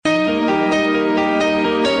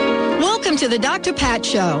to the Dr. Pat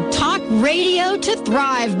Show. Talk radio to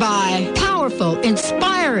thrive by. Powerful,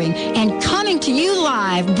 inspiring, and coming to you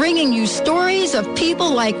live, bringing you stories of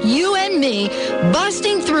people like you and me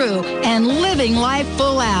busting through and living life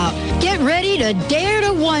full out. Get ready to dare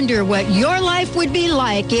to wonder what your life would be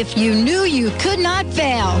like if you knew you could not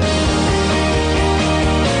fail.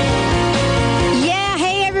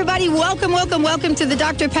 Everybody, welcome to the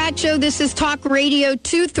Dr. Pat Show. This is Talk Radio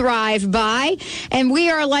to Thrive By, and we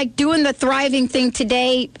are like doing the thriving thing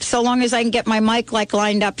today, so long as I can get my mic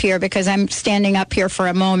lined up here because I'm standing up here for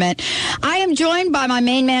a moment. I am joined by my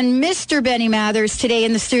main man, Mr. Benny Mathers, today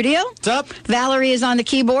in the studio. What's up? Valerie is on the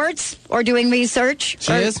keyboards or doing research.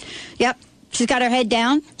 She is? Yep. She's got her head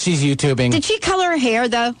down. She's YouTubing. Did she color her hair,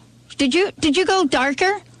 though? Did you go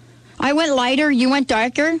darker? I went lighter. You went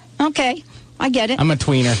darker? Okay. I get it. I'm a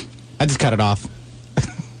tweener. I just cut it off.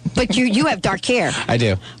 But you have dark hair. I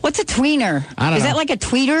do. What's a tweener? I don't know. Is that like a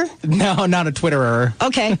tweeter? No, not a Twitterer.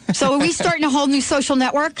 Okay. So are we starting a whole new social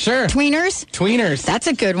network? Sure. Tweeners? Tweeners. That's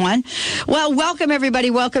a good one. Well, welcome,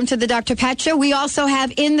 everybody. Welcome to the Dr. Pat Show. We also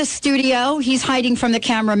have in the studio, he's hiding from the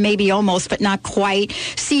camera, maybe almost, but not quite,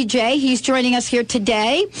 CJ. He's joining us here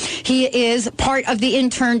today. He is part of the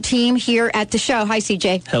intern team here at the show. Hi,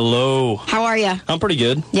 CJ. Hello. How are you? I'm pretty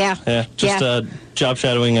good. Yeah. Just job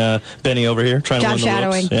shadowing Benny over here, trying job to learn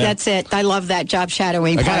shadowing. the ropes. Yeah. That's it. I love that job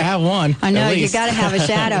shadowing. I gotta have one. I know you gotta have a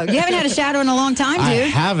shadow. You haven't had a shadow in a long time, dude. I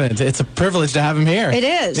haven't. It's a privilege to have him here. It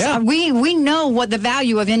is. Yeah. We know what the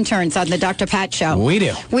value of interns on the Dr. Pat Show. We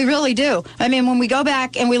do. We really do. I mean, when we go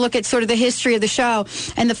back and we look at sort of the history of the show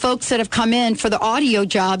and the folks that have come in for the audio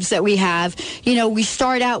jobs that we have, you know, we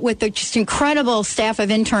start out with the just incredible staff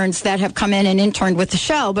of interns that have come in and interned with the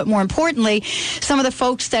show. But more importantly, some of the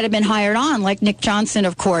folks that have been hired on, like Nick Johnson,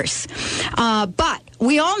 of course. But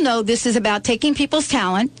we all know this is about taking people's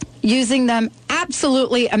talent, using them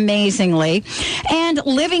absolutely amazingly, and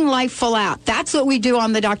living life full out. That's what we do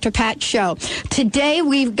on the Dr. Pat Show. Today,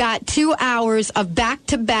 we've got 2 hours of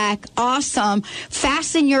back-to-back, awesome,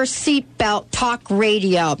 fasten your seatbelt talk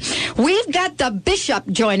radio. We've got the Bishop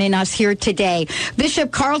joining us here today.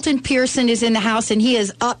 Bishop Carlton Pearson is in the house, and he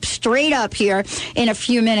is up straight up here in a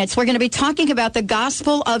few minutes. We're going to be talking about the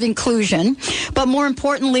gospel of inclusion, but more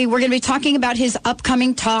importantly, we're going to be talking about his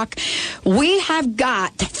upcoming talk. We have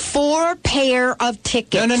got 4 pair of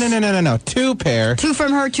tickets. No. 2 pair. 2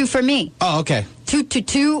 from her, 2 from me. Oh, okay. 2.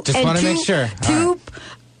 Just want to make sure. 2. Right.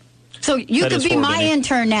 So you That could is be my Benny.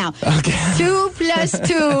 intern now. Okay. 2 plus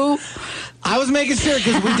 2. I was making sure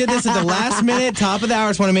because we did this at the last minute, top of the hour.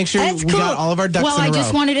 Just want to make sure That's we cool. got all of our ducks well, in a row. I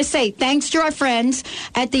just wanted to say thanks to our friends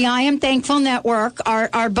at the I Am Thankful Network,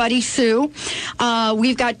 our buddy Sue.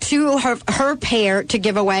 We've got 2 of her pair to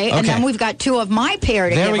give away, and Okay. then we've got 2 of my pair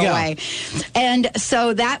to There give we go. away. And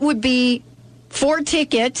so that would be 4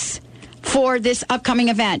 tickets for this upcoming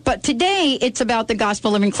event. But today, it's about the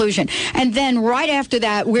gospel of inclusion. And then right after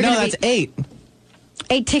that, we're No, going that's to be 8.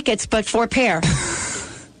 8 tickets, but 4 pair.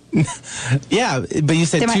 Yeah, but you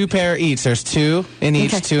said They might- 2 pair each. There's 2 in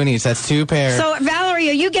each, Okay. 2 in each. That's 2 pair. So, Valerie,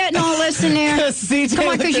 are you getting all this in there? CJ Come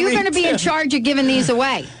on, looked because at you're me going to be in too. charge of giving these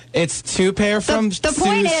away. It's 2 pair from The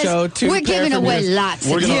point Sue's is, show, 2 we're pair giving from away yours. lots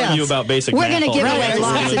We're of going to tickets. argue about basic We're math going to give all away day.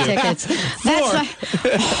 lots of tickets.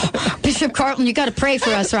 That's Bishop Carlton, you got to pray for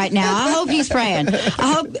us right now. I hope he's praying.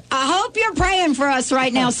 I hope you're praying for us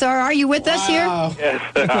right now, sir. Are you with us here? Yes,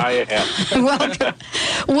 I am.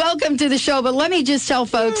 Welcome to the show. But let me just tell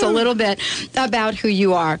folks a little bit about who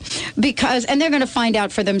you are, and they're going to find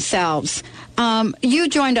out for themselves. You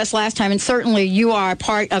joined us last time, and certainly you are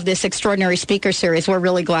part of this extraordinary speaker series. We're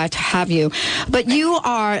really glad to have you. But you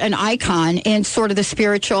are an icon in sort of the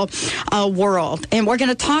spiritual world, and we're going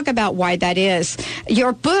to talk about why that is.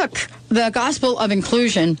 Your book, The Gospel of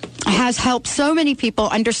Inclusion, has helped so many people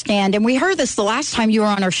understand, and we heard this the last time you were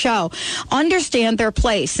on our show, understand their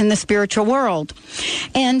place in the spiritual world.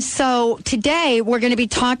 And so today we're going to be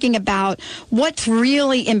talking about what's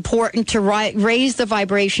really important to raise the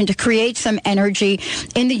vibration, to create some energy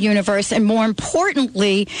in the universe, and more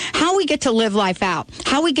importantly, how we get to live life out,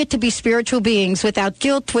 how we get to be spiritual beings without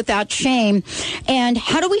guilt, without shame, and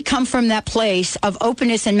how do we come from that place of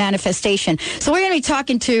openness and manifestation. So we're going to be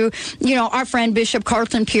talking to, our friend Bishop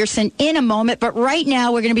Carlton Pearson in a moment, but right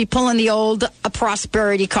now we're going to be pulling the old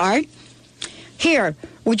prosperity card. Here,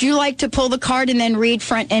 would you like to pull the card and then read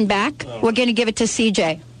front and back? We're going to give it to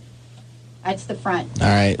CJ. That's the front. All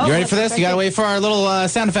right. Oh, You ready for that's this? You got to right. wait for our little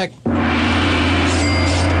sound effect.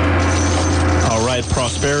 All right,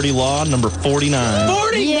 prosperity law number 49.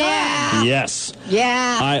 49! Yeah. Yes.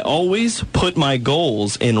 Yeah. I always put my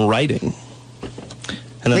goals in writing.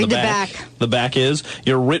 And then Read the back. The back is,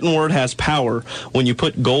 your written word has power. When you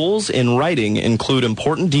put goals in writing, include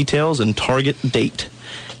important details and target date.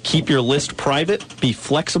 Keep your list private, be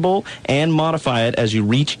flexible, and modify it as you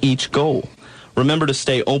reach each goal. Remember to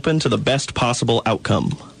stay open to the best possible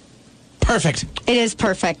outcome. Perfect. It is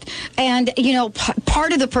perfect. And, you know,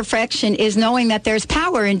 part of the perfection is knowing that there's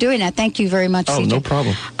power in doing that. Thank you very much, Oh, CJ. no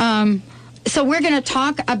problem. So we're going to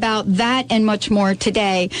talk about that and much more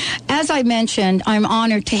today. As I mentioned, I'm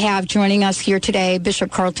honored to have joining us here today Bishop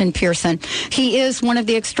Carlton Pearson. He is one of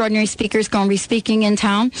the extraordinary speakers going to be speaking in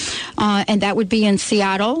town, and that would be in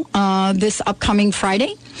Seattle this upcoming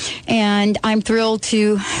Friday. And I'm thrilled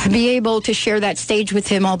to be able to share that stage with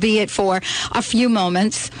him, albeit for a few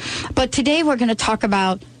moments. But today we're going to talk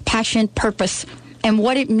about passion, purpose, and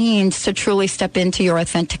what it means to truly step into your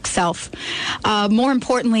authentic self. More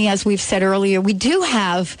importantly, as we've said earlier, we do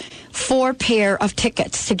have 4 pair of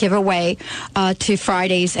tickets to give away to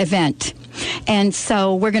Friday's event. And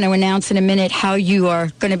so we're going to announce in a minute how you are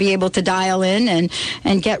going to be able to dial in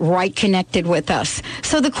and get right connected with us.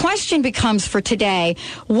 So the question becomes for today,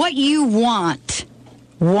 what you want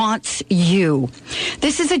wants you.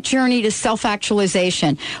 This is a journey to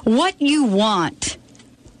self-actualization. What you want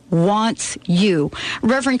wants you.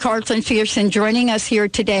 Reverend Carlton Pearson joining us here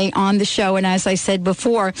today on the show. And as I said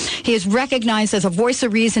before, he is recognized as a voice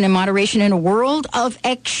of reason and moderation in a world of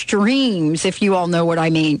extremes, if you all know what I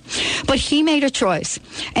mean. But he made a choice.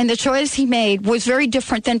 And the choice he made was very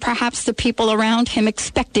different than perhaps the people around him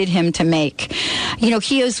expected him to make. You know,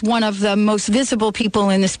 he is one of the most visible people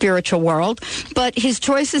in the spiritual world, but his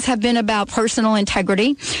choices have been about personal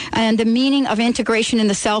integrity and the meaning of integration in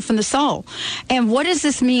the self and the soul. And what does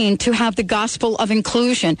this mean to have the gospel of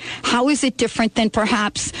inclusion? How is it different than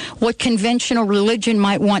perhaps what conventional religion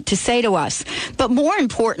might want to say to us? But more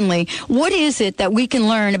importantly, what is it that we can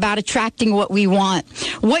learn about attracting what we want?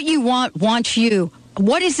 What you want wants you.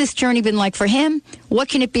 What has this journey been like for him? What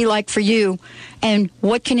can it be like for you? And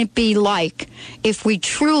what can it be like if we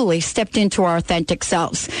truly stepped into our authentic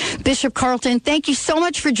selves? Bishop Carlton, thank you so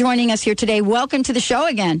much for joining us here today. Welcome to the show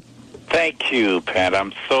again. Thank you, Pat.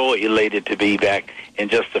 I'm so elated to be back in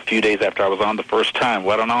just a few days after I was on the first time.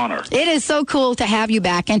 What an honor. It is so cool to have you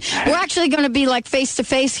back. And we're actually going to be like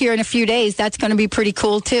face-to-face here in a few days. That's going to be pretty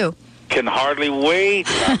cool, too. Can hardly wait.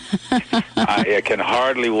 I can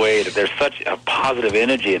hardly wait. There's such a positive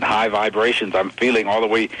energy and high vibrations I'm feeling all the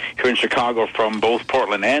way here in Chicago from both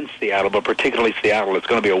Portland and Seattle, but particularly Seattle. It's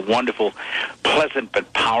going to be a wonderful, pleasant,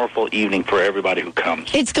 but powerful evening for everybody who comes.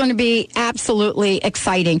 It's going to be absolutely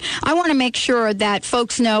exciting. I want to make sure that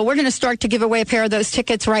folks know we're going to start to give away a pair of those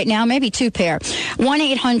tickets right now, maybe 2 pair.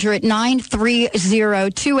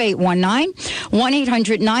 1-800-930-2819.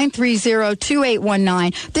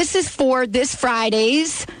 1-800-930-2819. This is for this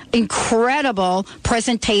Friday's incredible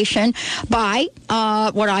presentation by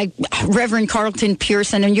Reverend Carlton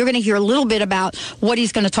Pearson, and you're going to hear a little bit about what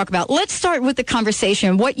he's going to talk about. Let's start with the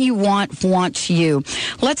conversation. What you want wants you.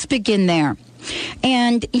 Let's begin there.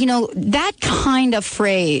 And, you know, that kind of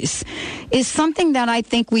phrase is something that I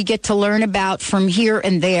think we get to learn about from here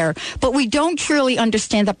and there, but we don't truly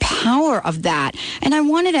understand the power of that. And I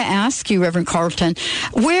wanted to ask you, Reverend Carlton,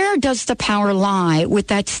 where does the power lie with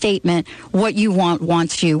that statement, what you want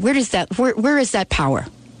wants you? Where is that power?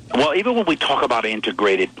 Well, even when we talk about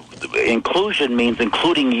integrated, inclusion means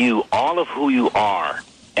including you, all of who you are,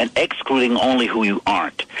 and excluding only who you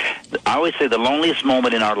aren't. I always say the loneliest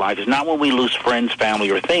moment in our life is not when we lose friends, family,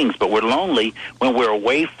 or things, but we're lonely when we're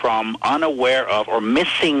away from, unaware of, or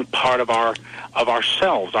missing part of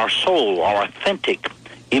ourselves, our soul, our authentic,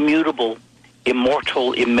 immutable,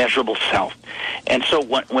 immortal, immeasurable self. And so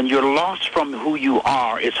when you're lost from who you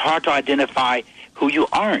are, it's hard to identify who you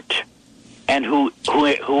aren't and who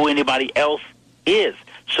anybody else is.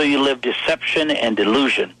 So you live deception and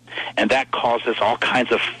delusion. And that causes all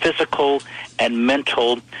kinds of physical and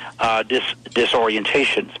mental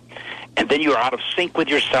disorientations. And then you're out of sync with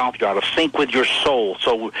yourself, you're out of sync with your soul.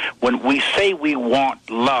 So when we say we want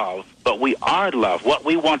love, but we are love, what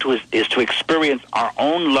we want to is to experience our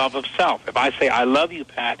own love of self. If I say, I love you,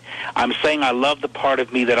 Pat, I'm saying I love the part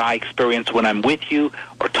of me that I experience when I'm with you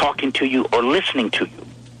or talking to you or listening to you.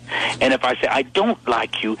 And if I say, I don't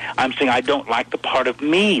like you, I'm saying I don't like the part of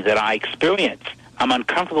me that I experience. I'm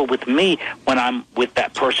uncomfortable with me when I'm with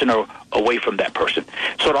that person or away from that person.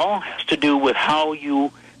 So it all has to do with how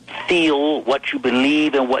you feel, what you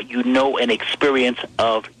believe, and what you know and experience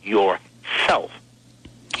of yourself.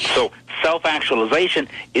 So self-actualization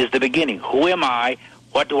is the beginning. Who am I?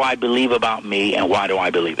 What do I believe about me, and why do I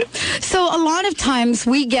believe it? So a lot of times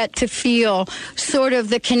we get to feel sort of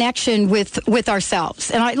the connection with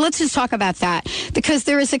ourselves. And let's just talk about that, because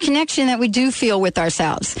there is a connection that we do feel with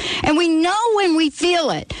ourselves. And we know when we feel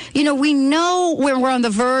it. You know, we know when we're on the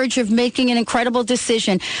verge of making an incredible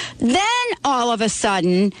decision. Then all of a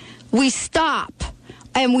sudden, we stop.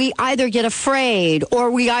 And we either get afraid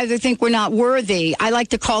or we either think we're not worthy. I like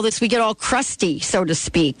to call this, we get all crusty, so to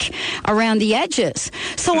speak, around the edges.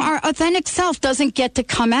 So our authentic self doesn't get to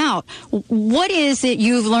come out. What is it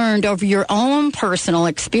you've learned over your own personal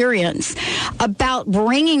experience about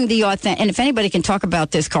bringing the authentic, and if anybody can talk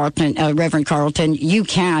about this, Carlton, Reverend Carlton, you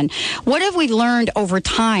can. What have we learned over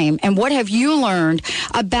time, and what have you learned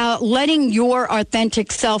about letting your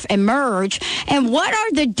authentic self emerge, and what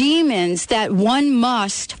are the demons that one must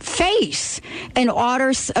face in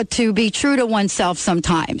order to be true to oneself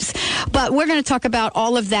sometimes? But we're going to talk about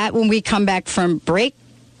all of that when we come back from break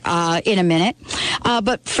in a minute.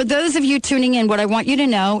 But for those of you tuning in, what I want you to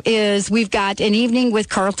know is we've got an evening with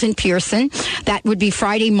Carlton Pearson. That would be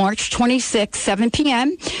Friday, March 26th, 7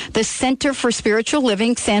 p.m., the Center for Spiritual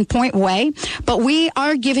Living, Sandpoint Way. But we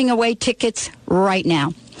are giving away tickets right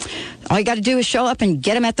now. All you got to do is show up and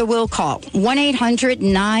get them at the will call.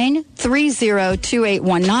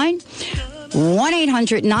 1-800-930-2819.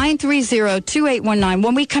 1-800-930-2819.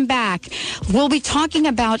 When we come back, we'll be talking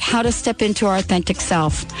about how to step into our authentic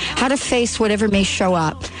self, how to face whatever may show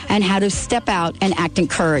up, and how to step out and act in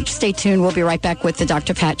courage. Stay tuned. We'll be right back with the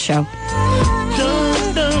Dr. Pat Show.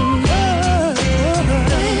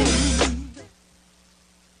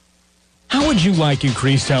 How would you like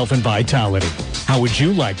increased health and vitality? How would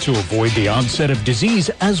you like to avoid the onset of disease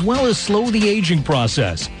as well as slow the aging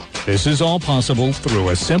process? This is all possible through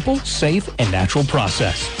a simple, safe, and natural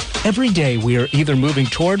process. Every day we are either moving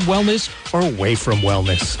toward wellness or away from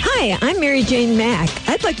wellness. Hi, I'm Mary Jane Mack.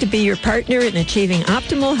 I'd like to be your partner in achieving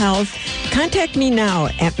optimal health. Contact me now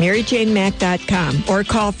at maryjanemack.com or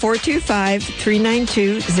call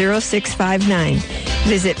 425-392-0659.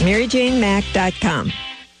 Visit maryjanemack.com.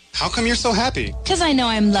 How come you're so happy? Because I know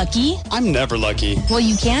I'm lucky. I'm never lucky. Well,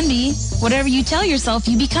 you can be. Whatever you tell yourself,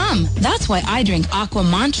 you become. That's why I drink Aqua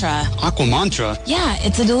Mantra. Aqua Mantra? Yeah,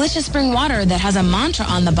 it's a delicious spring water that has a mantra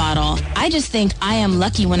on the bottle. I just think I am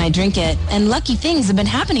lucky when I drink it, and lucky things have been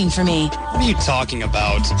happening for me. What are you talking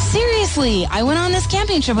about? Seriously, I went on this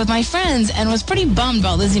camping trip with my friends and was pretty bummed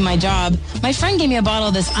about losing my job. My friend gave me a bottle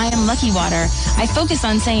of this I Am Lucky water. I focused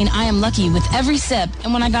on saying I am lucky with every sip,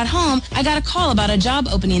 and when I got home, I got a call about a job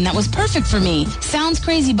opening that was perfect for me. Sounds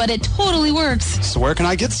crazy, but it totally works. So where can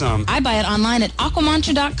I get some? I buy it online at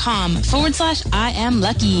aquamantra.com/I am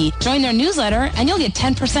lucky. Join their newsletter and you'll get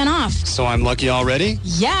 10% off. So I'm lucky already?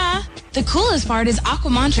 Yeah. The coolest part is Aqua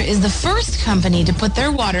Mantra is the first company to put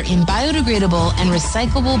their water in biodegradable and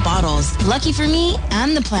recyclable bottles. Lucky for me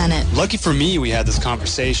and the planet. Lucky for me we had this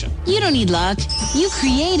conversation. You don't need luck. You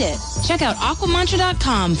create it. Check out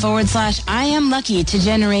aquamantra.com/I am lucky to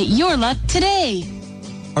generate your luck today.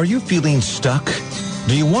 Are you feeling stuck?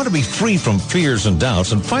 Do you want to be free from fears and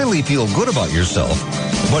doubts and finally feel good about yourself,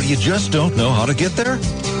 but you just don't know how to get there?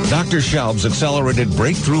 Dr. Schaub's Accelerated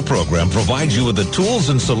Breakthrough Program provides you with the tools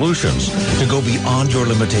and solutions to go beyond your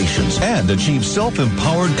limitations and achieve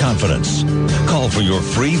self-empowered confidence. Call for your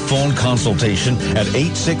free phone consultation at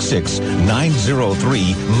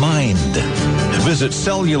 866-903-MIND. Visit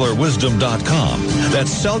cellularwisdom.com.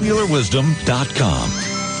 That's cellularwisdom.com.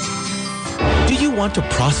 Do you want to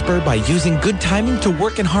prosper by using good timing to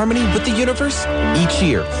work in harmony with the universe? Each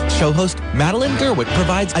year, show host Madeline Gerwick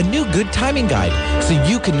provides a new good timing guide so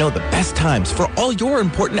you can know the best times for all your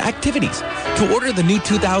important activities. To order the new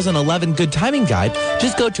 2011 Good Timing Guide,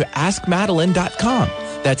 just go to askmadeline.com.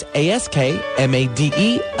 That's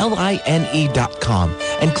AskMadeline.com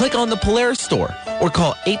and click on the Polaris store or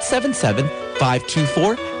call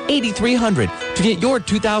 877-524-8300 to get your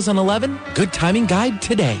 2011 Good Timing Guide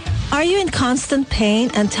today. Are you in constant pain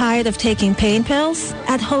and tired of taking pain pills?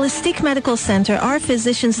 At Holistic Medical Center, our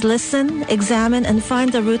physicians listen, examine, and find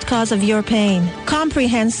the root cause of your pain.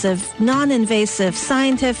 Comprehensive, non-invasive,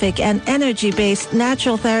 scientific, and energy-based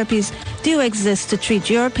natural therapies do exist to treat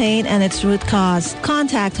your pain and its root cause.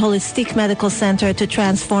 Contact Holistic Medical Center to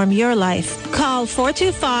transform your life. Call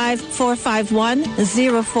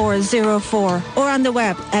 425-451-0404 or on the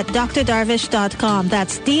web at drdarvish.com.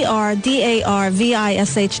 That's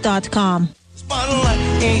drdarvish.com. Spotlight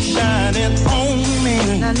ain't shining on me.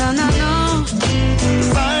 No.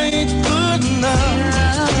 'Cause I ain't good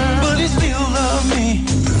enough, but he still love me.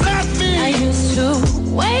 Love me. I used to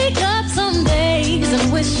wake up some days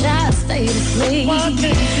and wish I stayed asleep.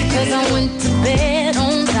 'Cause I went to bed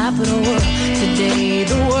on top of the world. today.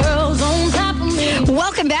 The world's on top of me.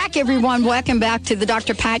 Welcome back, everyone. Welcome back to the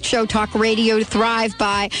Dr. Pat Show, Talk Radio to Thrive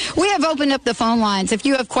By. We have opened up the phone lines. If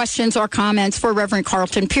you have questions or comments for Reverend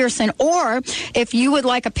Carlton Pearson, or if you would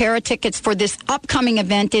like a pair of tickets for this upcoming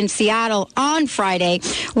event in Seattle on Friday,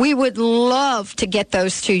 we would love to get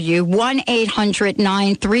those to you.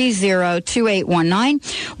 1-800-930-2819.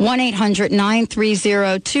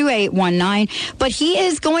 1-800-930-2819. But he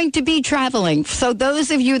is going to be traveling. So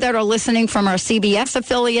those of you that are listening from our CBS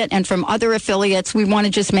affiliate and from other affiliates, we want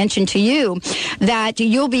to just mention to you that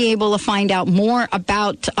you'll be able to find out more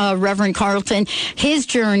about Reverend Carlton, his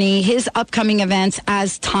journey, his upcoming events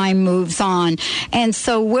as time moves on. And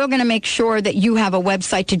so we're going to make sure that you have a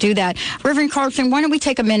website to do that. Reverend Carlton, why don't we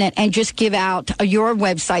take a minute and just give out your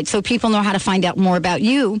website so people know how to find out more about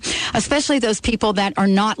you, especially those people that are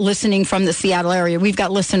not listening from the Seattle area. We've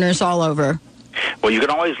got listeners all over. Well, you can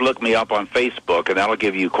always look me up on Facebook, and that'll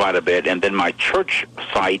give you quite a bit. And then my church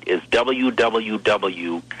site is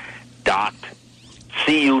www.cutemple.org.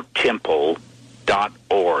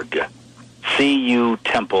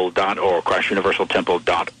 cutemple.org,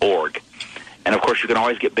 ChristUniversalTemple.org. And, of course, you can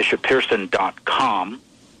always get BishopPearson.com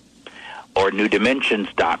or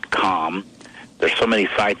NewDimensions.com. There's so many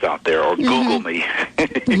sites out there. Or Google me.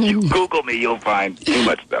 If you Google me, you'll find too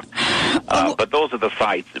much stuff. But those are the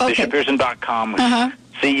sites. Okay. BishopPearson.com,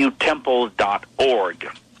 cutemple.org.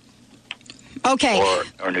 Okay.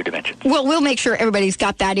 Or New Dimensions. Well, we'll make sure everybody's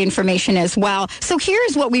got that information as well. So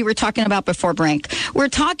here's what we were talking about before break. We're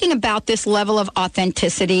talking about this level of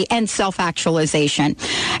authenticity and self-actualization.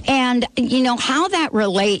 And, you know, how that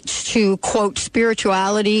relates to, quote,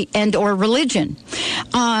 spirituality and or religion.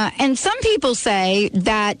 And some people say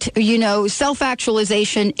that, you know,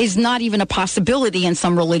 self-actualization is not even a possibility in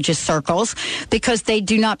some religious circles because they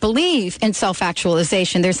do not believe in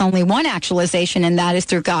self-actualization. There's only one actualization, and that is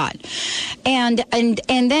through God. And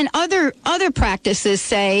then other practices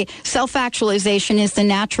say self-actualization is the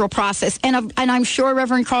natural process. And I'm sure,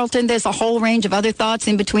 Reverend Carlton, there's a whole range of other thoughts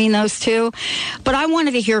in between those two. But I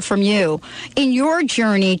wanted to hear from you. In your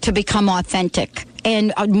journey to become authentic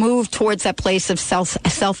and move towards that place of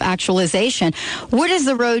self-actualization, what has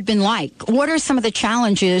the road been like? What are some of the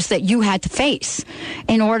challenges that you had to face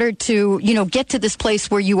in order to, you know, get to this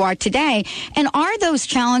place where you are today? And are those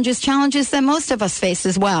challenges that most of us face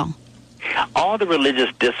as well? All the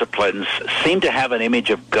religious disciplines seem to have an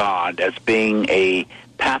image of God as being a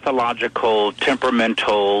pathological,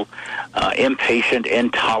 temperamental, impatient,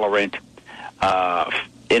 intolerant,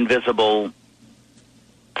 invisible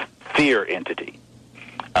fear entity.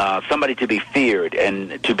 Somebody to be feared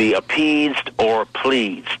and to be appeased or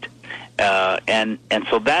pleased. And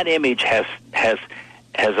so that image has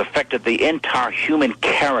affected the entire human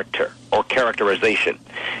character or characterization.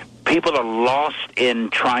 People are lost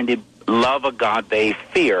in trying to love a God they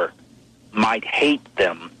fear might hate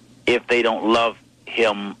them if they don't love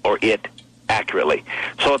him or it accurately.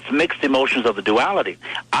 So it's mixed emotions of the duality.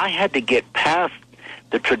 I had to get past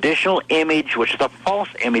the traditional image, which is a false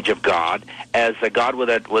image of God, as a God with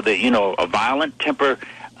a you know, a violent temper,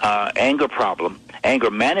 anger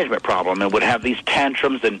management problem, and would have these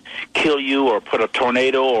tantrums and kill you or put a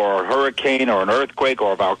tornado or a hurricane or an earthquake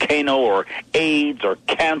or a volcano or AIDS or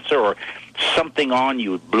cancer or something on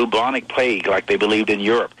you, bubonic plague like they believed in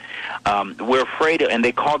Europe. We're afraid of, and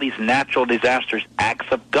they call these natural disasters acts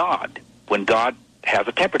of God when God has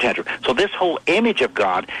a temper tantrum. So this whole image of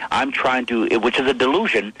God, I'm trying to, which is a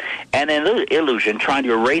delusion and an illusion, trying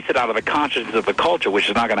to erase it out of the consciousness of the culture, which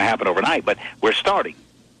is not going to happen overnight, but we're starting.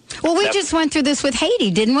 Well, we just went through this with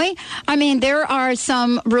Haiti, didn't we? I mean, there are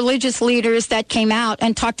some religious leaders that came out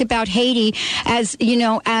and talked about Haiti as, you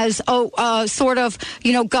know, as sort of,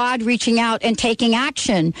 you know, God reaching out and taking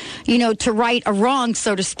action, you know, to right a wrong,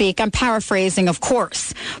 so to speak. I'm paraphrasing, of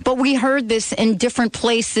course. But we heard this in different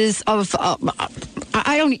places of, I'm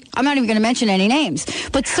not even going to mention any names,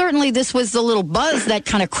 but certainly this was the little buzz that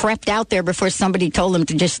kind of crept out there before somebody told them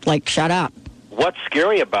to just, like, shut up. What's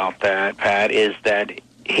scary about that, Pat, is that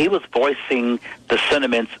he was voicing the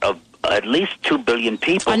sentiments of at least 2 billion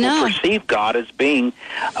people who perceive God as being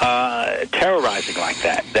terrorizing like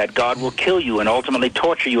that God will kill you and ultimately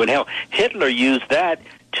torture you in hell. Hitler used that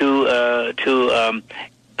to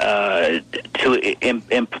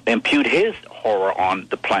impute his horror on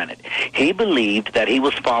the planet. He believed that he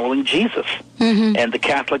was following Jesus and the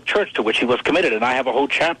Catholic Church to which he was committed. And I have a whole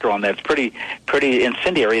chapter on that. It's pretty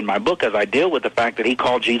incendiary in my book as I deal with the fact that he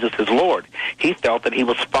called Jesus his Lord. He felt that he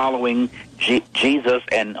was following Jesus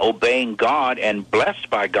and obeying God and blessed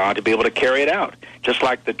by God to be able to carry it out. Just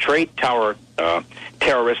like the Trade Tower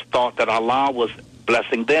terrorists thought that Allah was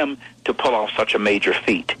blessing them to pull off such a major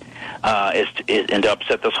feat. and to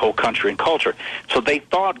upset this whole country and culture. So they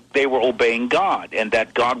thought they were obeying God, and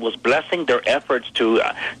that God was blessing their efforts to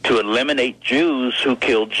eliminate Jews who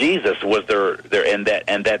killed Jesus. Was their and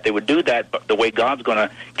that they would do that the way God's going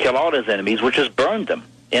to kill all his enemies, which is burn them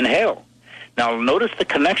in hell. Now notice the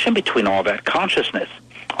connection between all that consciousness,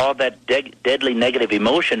 all that deadly negative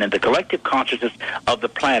emotion, and the collective consciousness of the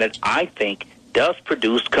planet, I think, does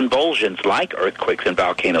produce convulsions like earthquakes and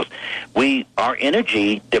volcanoes. Our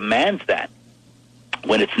energy demands that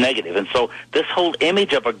when it's negative. And so this whole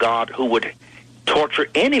image of a God who would torture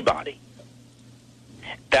anybody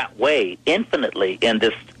that way infinitely in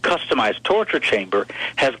this customized torture chamber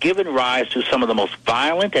has given rise to some of the most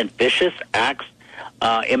violent and vicious acts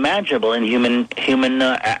imaginable in human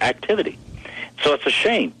activity. So it's a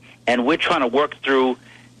shame. And we're trying to work through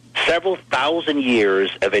several thousand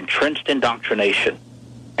years of entrenched indoctrination,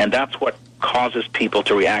 and that's what causes people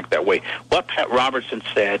to react that way. What Pat Robertson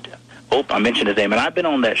said, I mentioned his name, and I've been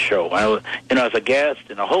on that show, as a guest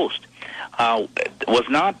and a host, was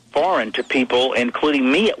not foreign to people,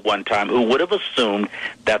 including me at one time, who would have assumed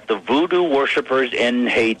that the voodoo worshipers in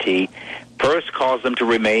Haiti first caused them to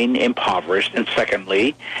remain impoverished, and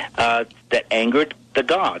secondly, that angered the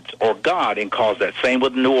gods, or God, and caused that. Same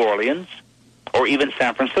with New Orleans, or even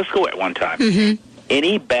San Francisco at one time. Mm-hmm.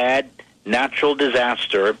 Any bad natural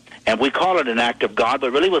disaster, and we call it an act of God,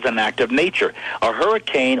 but really was an act of nature. A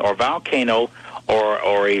hurricane or volcano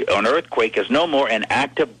or an earthquake is no more an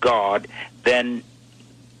act of God than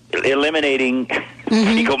eliminating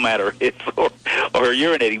fecal matter or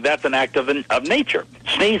urinating. That's an act of nature.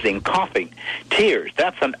 Sneezing, coughing, tears,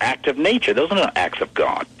 that's an act of nature. Those are not acts of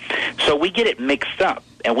God. So we get it mixed up,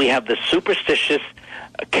 and we have this superstitious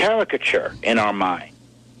caricature in our mind,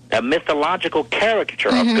 a mythological caricature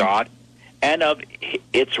of God and of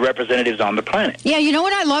its representatives on the planet. Yeah, you know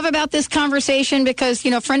what I love about this conversation? Because,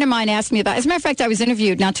 a friend of mine asked me about, as a matter of fact, I was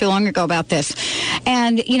interviewed not too long ago about this.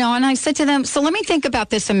 And, and I said to them, so let me think about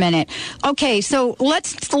this a minute. Okay, so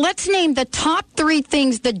let's name the top 3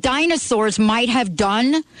 things the dinosaurs might have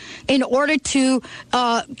done in order to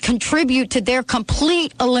contribute to their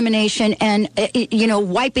complete elimination and,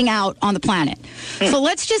 wiping out on the planet. So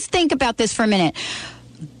let's just think about this for a minute.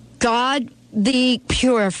 God the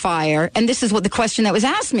purifier, and this is what the question that was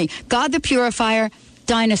asked me. God the purifier,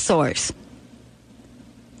 dinosaurs.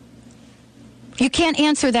 You can't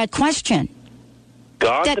answer that question.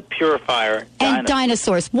 God the purifier, and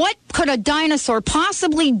dinosaurs. What could a dinosaur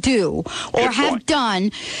possibly do or have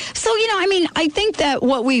done? So, I think that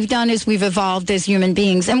what we've done is we've evolved as human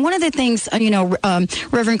beings. And one of the things,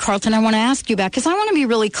 Reverend Carlton, I want to ask you about, because I want to be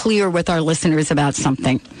really clear with our listeners about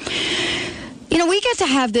something. We get to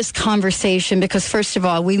have this conversation because, first of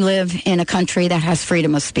all, we live in a country that has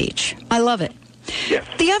freedom of speech. I love it. Yes.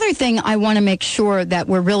 The other thing I want to make sure that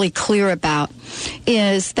we're really clear about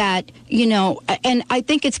is that, and I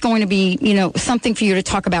think it's going to be, something for you to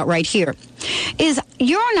talk about right here, is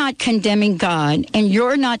you're not condemning God and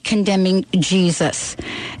you're not condemning Jesus.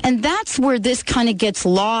 And that's where this kind of gets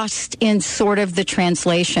lost in sort of the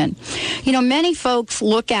translation. Many folks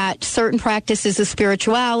look at certain practices of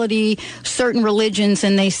spirituality, certain religions,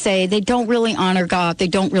 and they say they don't really honor God, they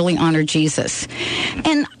don't really honor Jesus.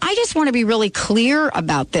 And I just want to be really clear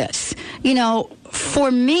about this.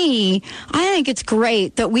 For me, I think it's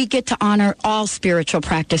great that we get to honor all spiritual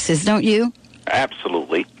practices, don't you?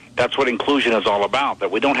 Absolutely. That's what inclusion is all about,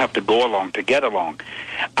 that we don't have to go along to get along.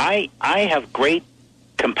 I have great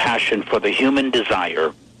compassion for the human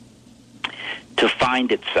desire to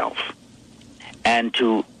find itself and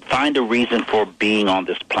to find a reason for being on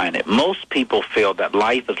this planet. Most people feel that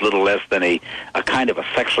life is little less than a kind of a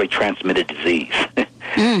sexually transmitted disease.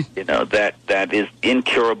 That is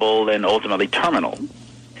incurable and ultimately terminal.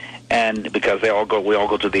 And because we all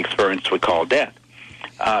go through the experience we call death.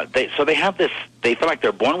 They have this, they feel like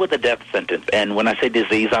they're born with a death sentence. And when I say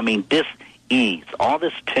disease, I mean dis-ease, all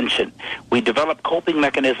this tension. We develop coping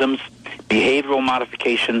mechanisms, behavioral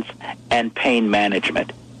modifications, and pain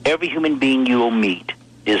management. Every human being you will meet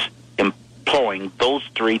is employing those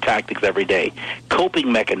 3 tactics every day.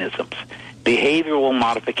 Coping mechanisms, behavioral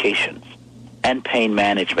modifications, and pain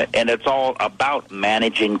management. And it's all about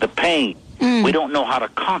managing the pain. We don't know how to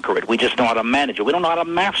conquer it. We just know how to manage it. We don't know how to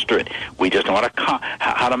master it. We just know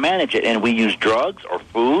how to manage it. And we use drugs or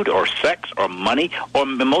food or sex or money or,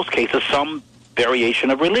 in most cases, some variation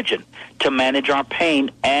of religion to manage our pain,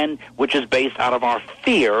 and which is based out of our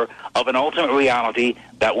fear of an ultimate reality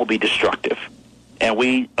that will be destructive. And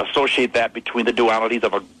we associate that between the dualities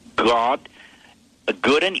of a God, a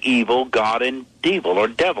good and evil, God and devil, or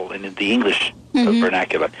devil in the English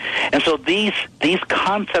vernacular. And so these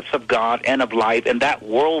concepts of God and of life and that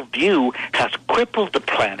worldview has crippled the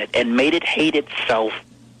planet and made it hate itself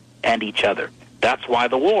and each other. That's why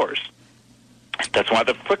the wars. That's why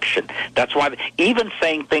the friction. That's why even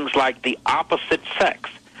saying things like the opposite sex,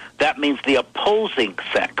 that means the opposing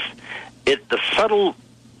sex. The subtle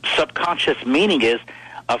subconscious meaning is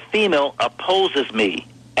a female opposes me.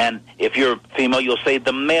 And if you're female, you'll say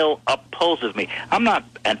the male opposes me. I'm not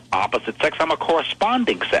an opposite sex. I'm a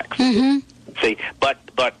corresponding sex. See, but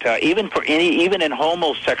even in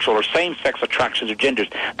homosexual or same-sex attractions or genders,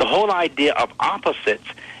 the whole idea of opposites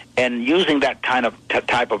and using that kind of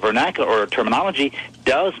type of vernacular or terminology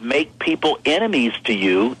does make people enemies to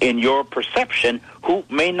you in your perception who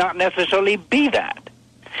may not necessarily be that.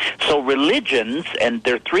 So religions, and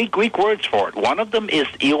there are 3 Greek words for it. One of them is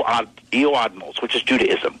eoadmos, which is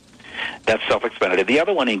Judaism. That's self-explanatory. The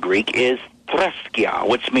other one in Greek is threskia,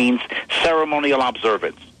 which means ceremonial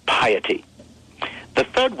observance, piety. The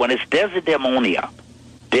third one is desidemonia,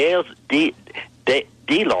 delos,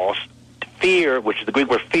 fear, which is the Greek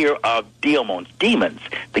word fear of demons.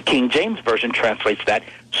 The King James Version translates that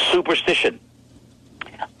superstition.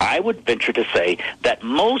 I would venture to say that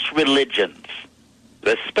most religions,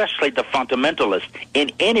 especially the fundamentalists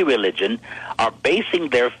in any religion, are basing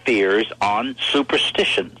their fears on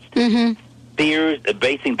superstitions. Fears,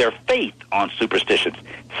 basing their faith on superstitions.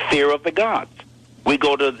 Fear of the gods. We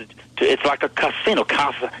go to it's like a casino.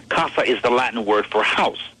 Casa is the Latin word for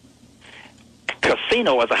house.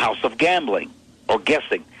 Casino is a house of gambling or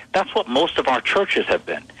guessing. That's what most of our churches have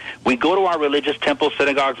been. We go to our religious temples,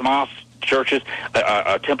 synagogues, mosques, churches,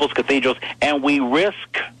 temples, cathedrals, and we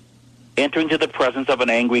risk entering to the presence of an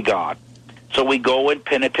angry God. So we go in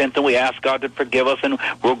penitence and we ask God to forgive us, and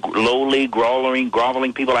we're lowly,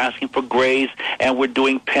 groveling people asking for grace, and we're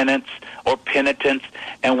doing penance or penitence,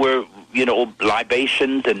 and we're,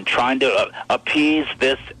 libations and trying to appease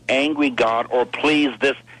this angry God or please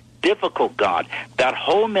this difficult God. That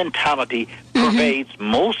whole mentality pervades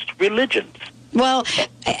most religions. Well,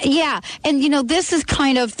 yeah. And, this is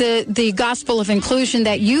kind of the gospel of inclusion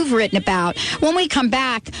that you've written about. When we come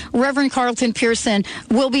back, Reverend Carlton Pearson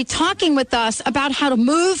will be talking with us about how to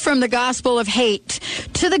move from the gospel of hate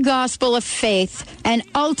to the gospel of faith and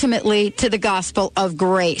ultimately to the gospel of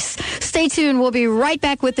grace. Stay tuned. We'll be right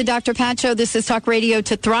back with the Dr. Pat Show. This is Talk Radio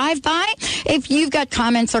to Thrive By. If you've got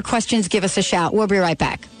comments or questions, give us a shout. We'll be right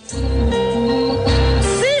back.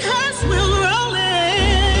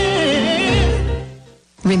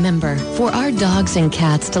 Remember, for our dogs and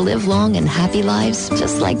cats to live long and happy lives,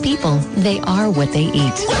 just like people, they are what they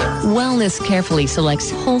eat. Wellness carefully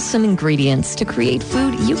selects wholesome ingredients to create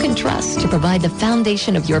food you can trust to provide the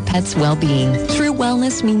foundation of your pet's well-being. True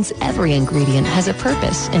wellness means every ingredient has a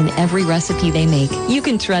purpose in every recipe they make. You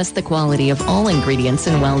can trust the quality of all ingredients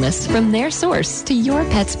in wellness from their source to your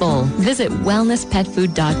pet's bowl. Visit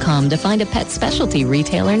wellnesspetfood.com to find a pet specialty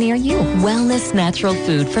retailer near you. Wellness natural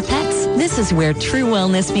food for pets. This is where true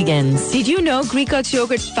wellness begins. Did you know Greek God's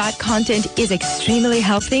yogurt fat content is extremely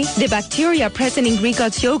healthy? The bacteria present in Greek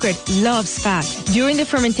God's yogurt loves fat. During the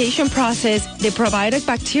fermentation process, the probiotic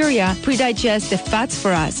bacteria pre-digest the fats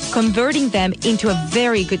for us, converting them into a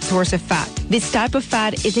very good source of fat. This type of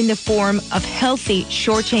fat is in the form of healthy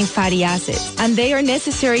short-chain fatty acids, and they are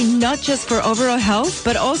necessary not just for overall health,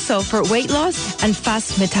 but also for weight loss and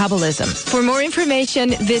fast metabolism. For more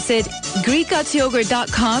information, visit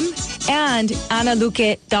GreekGodsYogurt.com and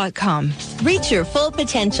AnnaLuque.com. Reach your full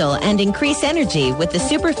potential and increase energy with the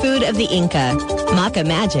superfood of the Inca, Maca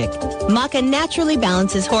Magic. Maca naturally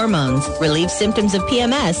balances hormones, relieves symptoms of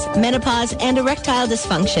PMS, menopause, and erectile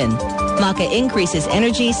dysfunction. Maca increases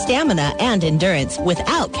energy, stamina, and endurance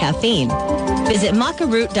without caffeine. Visit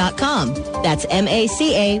macaroot.com. That's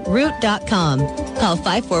MACA root.com. Call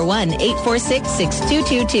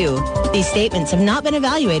 541-846-6222. These statements have not been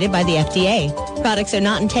evaluated by the FDA. Products are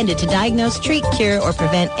not intended to diagnose, treat, cure, or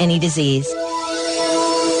prevent any disease.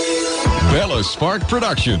 Bella Spark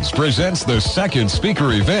Productions presents the second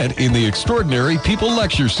speaker event in the Extraordinary People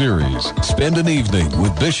Lecture Series. Spend an evening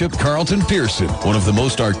with Bishop Carlton Pearson, one of the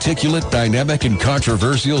most articulate, dynamic, and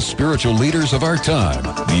controversial spiritual leaders of our time,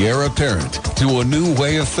 the heir apparent to a new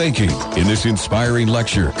way of thinking. In this inspiring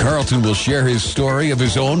lecture, Carlton will share his story of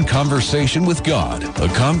his own conversation with God, a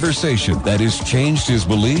conversation that has changed his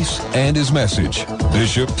beliefs and his message.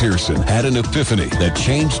 Bishop Pearson had an epiphany that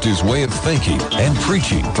changed his way of thinking and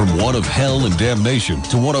preaching from one of hell and damnation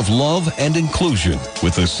to one of love and inclusion,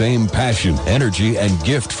 with the same passion, energy, and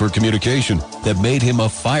gift for communication that made him a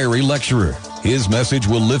fiery lecturer. His message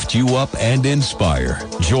will lift you up and inspire.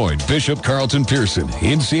 Join Bishop Carlton Pearson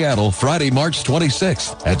in Seattle Friday, March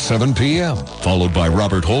 26th at 7 p.m., followed by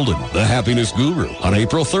Robert Holden, the Happiness Guru, on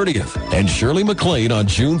April 30th, and Shirley MacLaine on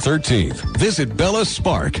June 13th. Visit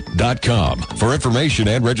bellaspark.com for information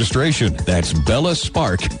and registration. That's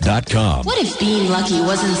bellaspark.com. What if being lucky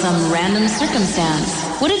wasn't some random circumstance?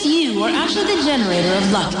 What if you were actually the generator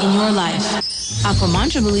of luck in your life?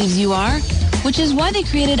 Aquamantra believes you are, which is why they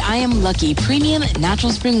created I Am Lucky Premium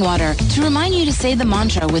Natural Spring Water to remind you to say the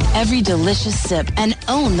mantra with every delicious sip and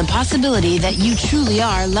own the possibility that you truly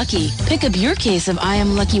are lucky. Pick up your case of I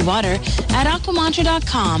Am Lucky water at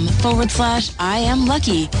aquamantra.com/I Am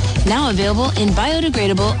Lucky. Now available in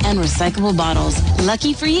biodegradable and recyclable bottles.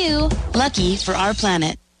 Lucky for you, lucky for our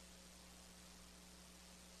planet.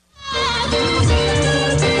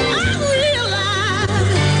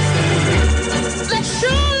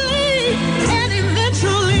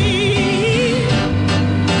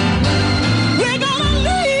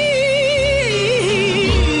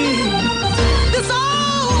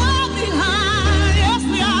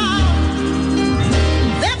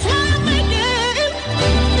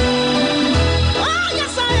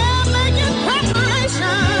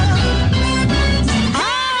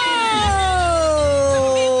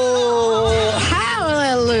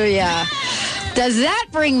 Does that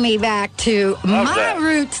bring me back to my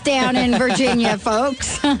roots down in Virginia,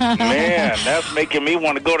 folks? Man, that's making me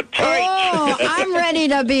want to go to church. Oh, I'm ready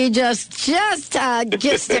to be just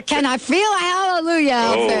can I feel a hallelujah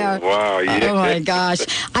out there? Wow, yeah. Oh, my gosh.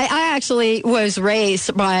 I actually was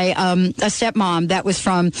raised by a stepmom that was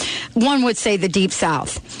from, one would say, the Deep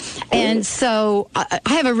South. And so I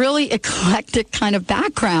have a really eclectic kind of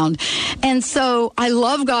background. And so I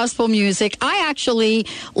love gospel music. I actually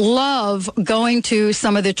love going to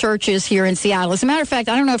some of the churches here in Seattle. As a matter of fact,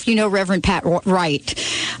 I don't know if you know Reverend Pat Wright.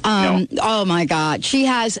 No. Oh, my God. She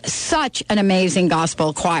has such an amazing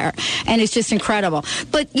gospel choir, and it's just incredible.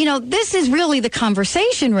 But, you know, this is really the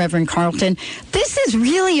conversation, Reverend Carlton. This is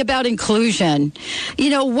really about inclusion.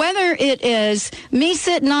 You know, whether it is me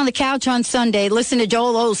sitting on the couch on Sunday, listen to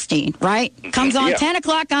Joel Osteen, right? Comes on 10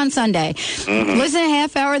 o'clock on Sunday. Mm-hmm. Listen a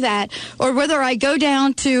half hour of that. Or whether I go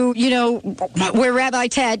down to, you know, where Rabbi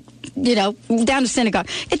Ted, you know, down to synagogue.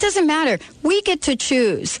 It doesn't matter. We get to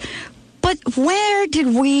choose. But where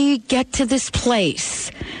did we get to this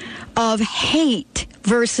place of hate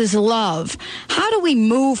versus love? How do we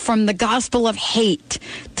move from the gospel of hate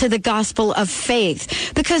to the gospel of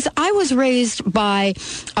faith? Because I was raised by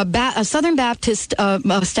a Southern Baptist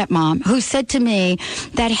stepmom who said to me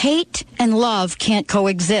that hate and love can't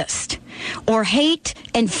coexist. Or hate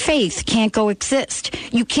and faith can't coexist.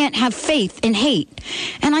 You can't have faith and hate.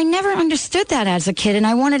 And I never understood that as a kid, and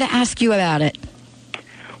I wanted to ask you about it.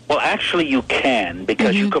 Well, actually you can,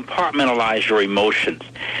 because you compartmentalize your emotions.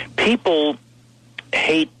 People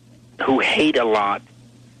who hate a lot,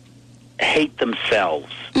 hate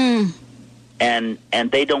themselves. And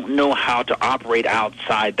they don't know how to operate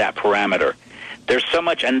outside that parameter. There's so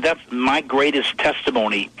much, and that's my greatest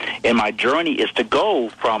testimony in my journey, is to go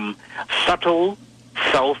from subtle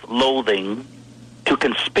self-loathing to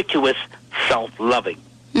conspicuous self-loving.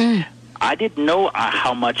 I didn't know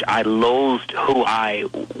how much I loathed who I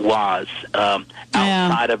was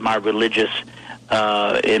outside of my religious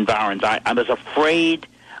environs. I was afraid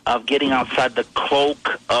of getting outside the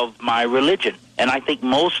cloak of my religion. And I think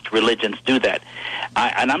most religions do that.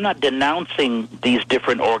 And I'm not denouncing these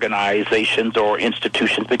different organizations or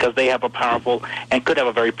institutions, because they have a powerful and could have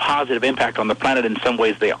a very positive impact on the planet. In some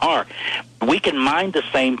ways they are. We can mind the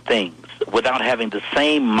same things without having the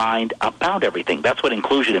same mind about everything. That's what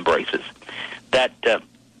inclusion embraces. That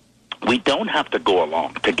we don't have to go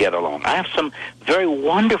along to get along. I have some very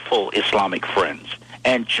wonderful Islamic friends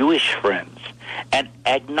and Jewish friends and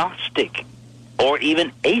agnostic or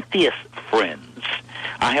even atheist friends.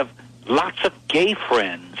 I have lots of gay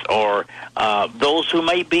friends, or those who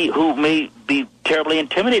may be terribly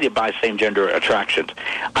intimidated by same-gender attractions.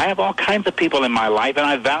 I have all kinds of people in my life, and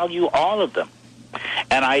I value all of them.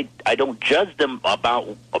 And I don't judge them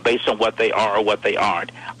based on what they are or what they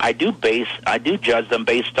aren't. I do judge them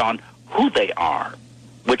based on who they are,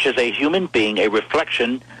 which is a human being, a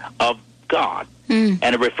reflection of God,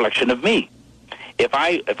 and a reflection of me. If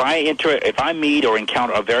I meet or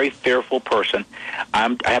encounter a very fearful person,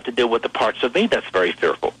 I have to deal with the parts of me that's very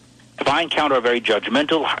fearful. If I encounter a very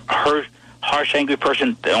judgmental, harsh, angry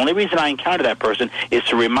person, the only reason I encounter that person is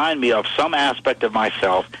to remind me of some aspect of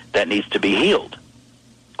myself that needs to be healed.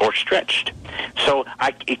 or stretched. So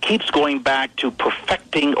it keeps going back to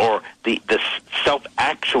perfecting, or the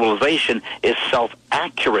self-actualization is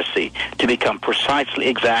self-accuracy, to become precisely,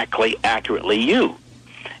 exactly, accurately you.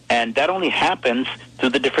 And that only happens through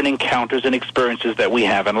the different encounters and experiences that we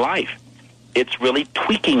have in life. It's really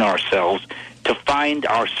tweaking ourselves to find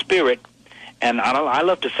our spirit. And I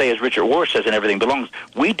love to say, as Richard Rohr says in Everything Belongs,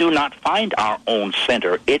 we do not find our own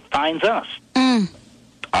center. It finds us.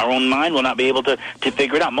 Our own mind will not be able to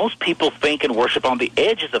figure it out. Most people think and worship on the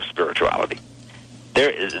edges of spirituality.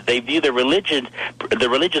 They view the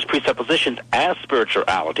religious presuppositions as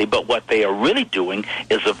spirituality, but what they are really doing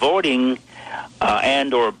is avoiding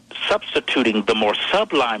and or substituting the more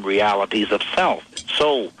sublime realities of self,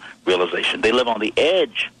 soul realization. They live on the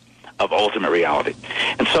edge of ultimate reality.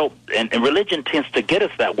 And so, and religion tends to get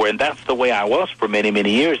us that way, and that's the way I was for many, many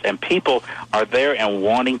years. And people are there and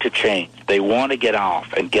wanting to change. They want to get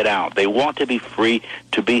off and get out. They want to be free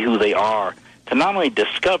to be who they are, to not only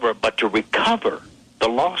discover, but to recover the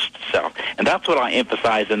lost self. And that's what I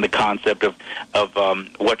emphasize in the concept of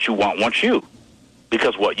what you want wants you,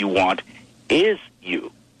 because what you want is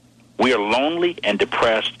you. We are lonely and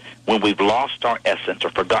depressed when we've lost our essence or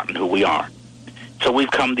forgotten who we are. So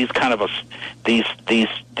we've come these kind of these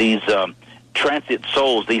transient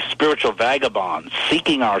souls, these spiritual vagabonds,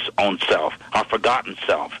 seeking our own self, our forgotten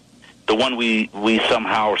self, the one we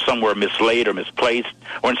somehow or somewhere mislaid or misplaced,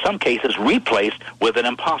 or in some cases replaced with an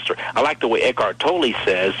imposter. I like the way Eckhart Tolle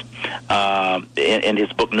says in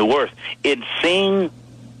his book New Earth, in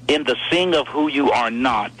the seeing of who you are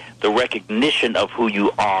not, the recognition of who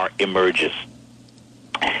you are emerges.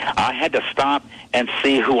 I had to stop and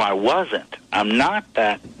see who I wasn't. I'm not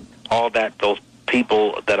those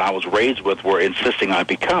people that I was raised with were insisting I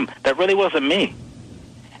become. That really wasn't me.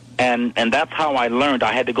 And that's how I learned.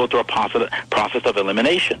 I had to go through a process of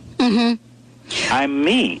elimination. Mm-hmm. I'm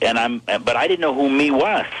me, but I didn't know who me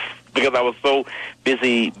was, because I was so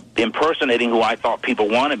busy impersonating who I thought people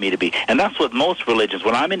wanted me to be. And that's with most religions.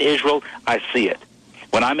 When I'm in Israel, I see it.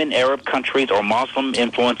 When I'm in Arab countries or Muslim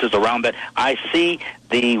influences around that, I see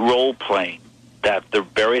the role-playing that the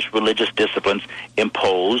various religious disciplines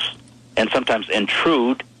impose and sometimes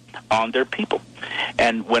intrude on their people.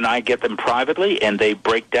 And when I get them privately and they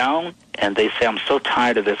break down and they say, I'm so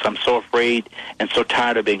tired of this, I'm so afraid and so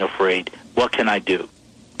tired of being afraid, what can I do?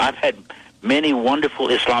 I've had many wonderful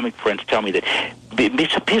Islamic friends tell me that,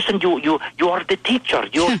 Mr. Pearson, you are the teacher.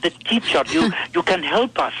 You're the teacher. You can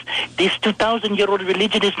help us. This 2,000-year-old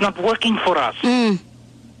religion is not working for us.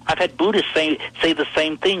 I've had Buddhists say the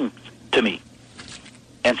same things to me.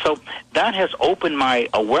 And so that has opened my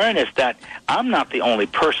awareness that I'm not the only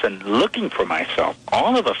person looking for myself.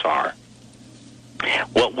 All of us are.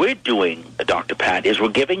 What we're doing, Dr. Pat, is we're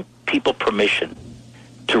giving people permission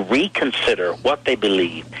to reconsider what they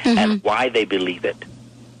believe and why they believe it,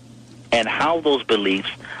 and how those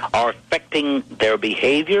beliefs are affecting their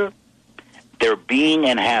behavior, their being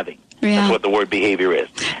and having. Yeah. That's what the word behavior is.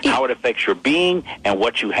 How it affects your being and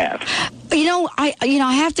what you have.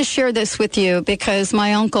 I have to share this with you because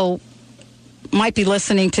my uncle might be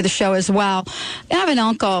listening to the show as well. I have an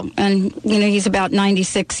uncle, and he's about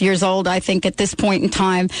 96 years old, I think, at this point in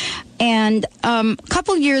time. And a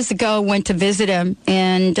couple years ago, went to visit him,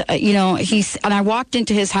 and and I walked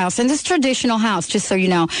into his house, and this traditional house, just so you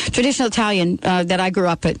know, traditional Italian that I grew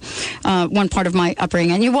up at, one part of my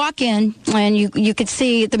upbringing. And you walk in, and you could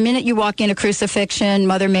see the minute you walk in a crucifixion,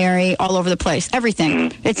 Mother Mary, all over the place,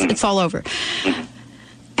 everything. It's all over.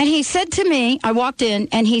 And he said to me, I walked in,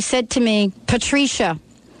 and he said to me, Patricia,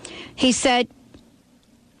 he said,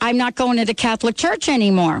 I'm not going to the Catholic Church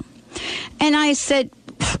anymore. And I said,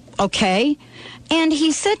 okay. And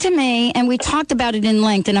he said to me, and we talked about it in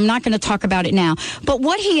length, and I'm not going to talk about it now, but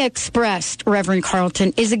what he expressed, Reverend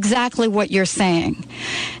Carlton, is exactly what you're saying.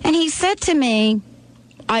 And he said to me,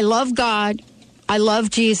 I love God, I love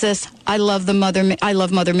Jesus, I love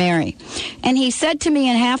Mother Mary. And he said to me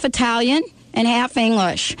in half Italian and half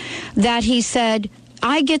English that he said,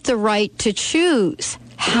 I get the right to choose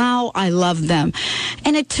how I love them.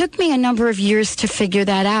 And it took me a number of years to figure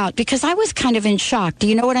that out because I was kind of in shock. Do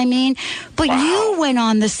you know what I mean? But you went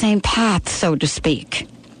on the same path, so to speak.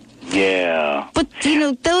 Yeah. But,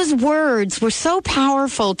 those words were so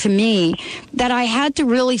powerful to me that I had to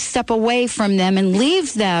really step away from them and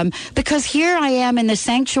leave them because here I am in the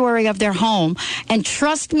sanctuary of their home. And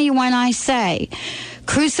trust me when I say,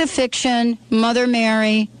 crucifixion, Mother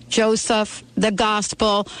Mary, Joseph, the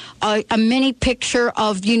gospel, a mini picture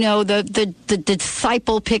of, the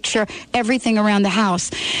disciple picture, everything around the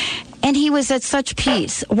house. And he was at such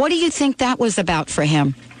peace. What do you think that was about for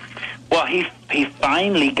him? Well, he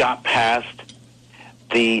finally got past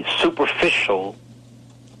the superficial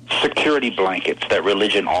security blankets that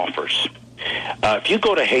religion offers. If you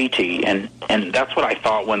go to Haiti, and that's what I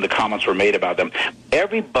thought when the comments were made about them,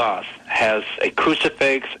 every bus has a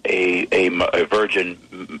crucifix, a Virgin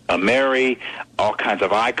Mary, all kinds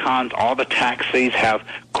of icons. All the taxis have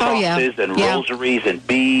crosses and rosaries and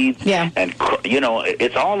beads. And,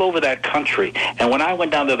 it's all over that country. And when I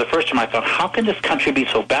went down there the first time, I thought, how can this country be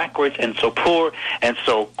so backwards and so poor and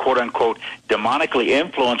so, quote-unquote, demonically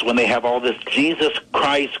influenced when they have all this Jesus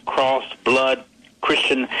Christ, cross, blood,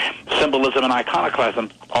 Christian symbolism and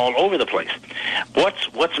iconoclasm all over the place?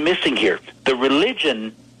 What's missing here? The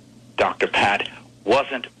religion, Dr. Pat,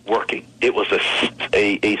 wasn't working. It was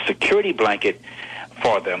a security blanket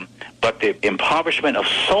for them, but the impoverishment of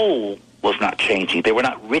soul was not changing. They were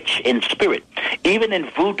not rich in spirit. Even in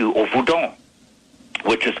voodoo or voodoo,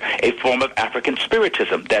 which is a form of African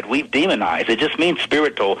spiritism that we've demonized. It just means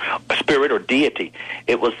spirit or deity.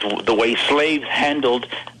 It was the way slaves handled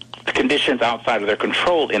conditions outside of their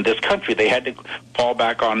control in this country. They had to fall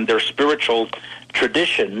back on their spiritual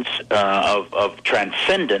traditions of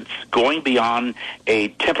transcendence, going beyond a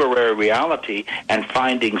temporary reality and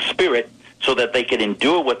finding spirit so that they could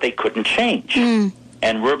endure what they couldn't change.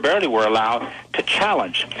 And rarely were allowed to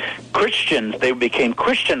challenge. Christians, they became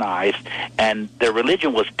Christianized, and their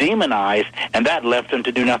religion was demonized, and that left them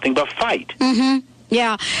to do nothing but fight.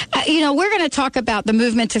 Yeah. We're going to talk about the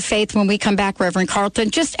movement to faith when we come back, Reverend Carlton.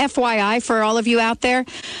 Just FYI for all of you out there,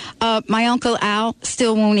 my Uncle Al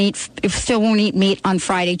still won't eat meat on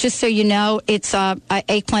Friday. Just so you know, it's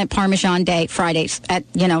eggplant Parmesan Day, Fridays at,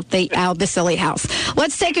 the Al Basili house.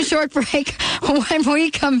 Let's take a short break. When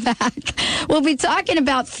we come back, we'll be talking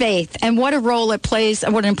about faith and what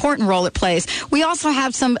an important role it plays. We also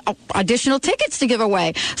have some additional tickets to give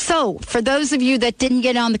away. So for those of you that didn't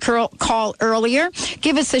get on the call earlier,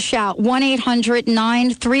 give us a shout,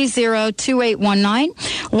 1-800-930-2819,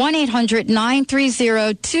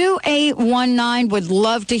 1-800-930-2819. Would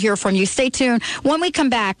love to hear from you. Stay tuned. When we come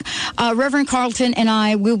back, Reverend Carlton and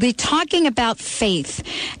I will be talking about faith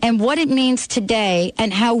and what it means today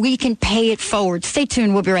and how we can pay it forward. Stay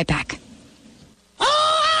tuned. We'll be right back.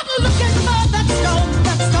 Oh, I'm looking for that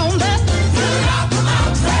stone that rock the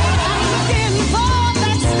mountain. I'm looking for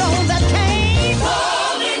that stone that came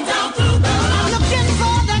falling down through the. I'm looking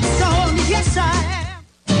for that stone, yes I am.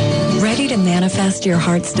 Ready to manifest your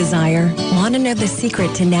heart's desire? Want to know the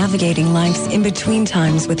secret to navigating life's in-between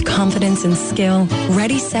times with confidence and skill?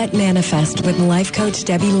 Ready, Set, Manifest with life coach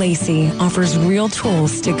Debbie Lacey offers real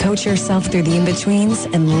tools to coach yourself through the in-betweens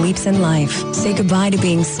and leaps in life. Say goodbye to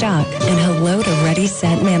being stuck and hello to Ready,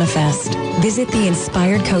 Set, Manifest. Visit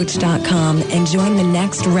theinspiredcoach.com and join the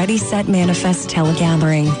next Ready, Set, Manifest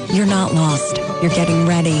telegathering. You're not lost. You're getting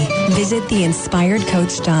ready. Visit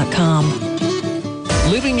theinspiredcoach.com.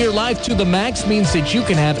 Living your life to the max means that you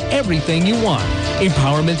can have everything you want.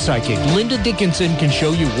 Empowerment Psychic Linda Dickinson can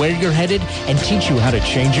show you where you're headed and teach you how to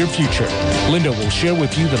change your future. Linda will share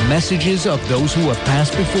with you the messages of those who have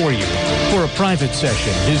passed before you. For a private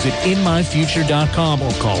session, visit inmyfuture.com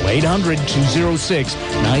or call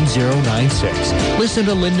 800-206-9096. Listen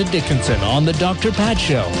to Linda Dickinson on The Dr. Pat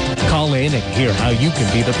Show. Call in and hear how you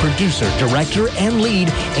can be the producer, director, and lead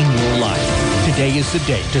in your life. Today is the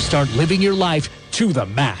day to start living your life to the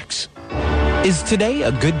max. Is today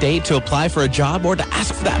a good day to apply for a job or to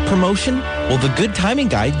ask for that promotion? Well, the Good Timing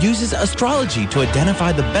Guide uses astrology to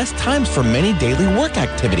identify the best times for many daily work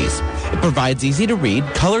activities. It provides easy-to-read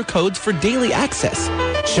color codes for daily access.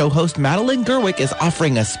 Show host Madeline Gerwick is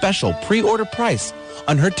offering a special pre-order price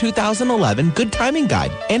on her 2011 Good Timing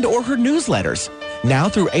Guide and or her newsletters. Now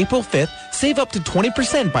through April 5th, save up to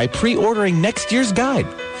 20% by pre-ordering next year's guide.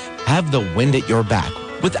 Have the wind at your back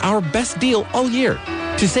with our best deal all year.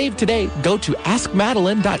 To save today, go to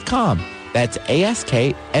askmadeline.com. That's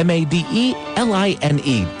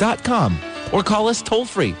AskMadeline.com. Or call us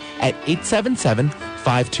toll-free at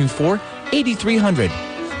 877-524-8300.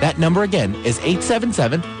 That number again is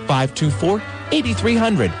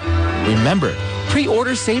 877-524-8300. Remember,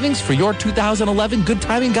 pre-order savings for your 2011 Good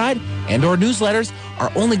Timing Guide and or newsletters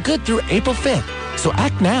are only good through April 5th. So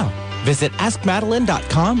act now. Visit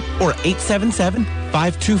askmadeline.com or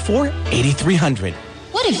 877-524-8300.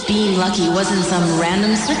 What if being lucky wasn't some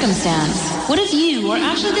random circumstance? What if you were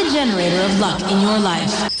actually the generator of luck in your life?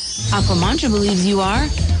 Aquamantra believes you are,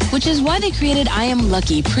 which is why they created I Am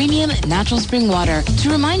Lucky Premium Natural Spring Water to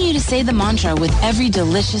remind you to say the mantra with every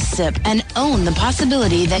delicious sip and own the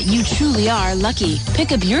possibility that you truly are lucky.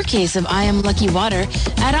 Pick up your case of I Am Lucky water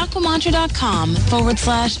at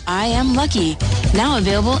aquamantra.com/I Am Lucky. Now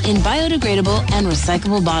available in biodegradable and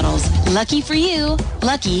recyclable bottles. Lucky for you,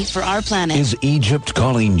 lucky for our planet. Is Egypt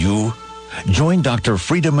calling you? Join Dr.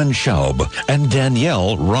 Friedemann Schaub and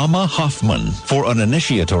Danielle Rama Hoffman for an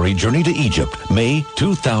initiatory journey to Egypt, May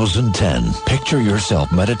 2010. Picture yourself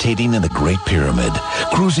meditating in the Great Pyramid,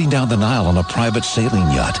 cruising down the Nile on a private sailing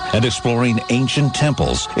yacht, and exploring ancient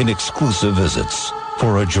temples in exclusive visits.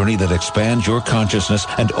 For a journey that expands your consciousness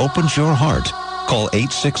and opens your heart, call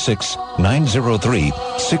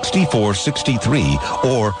 866-903-6463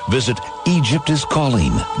 or visit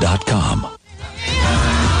EgyptIsCalling.com.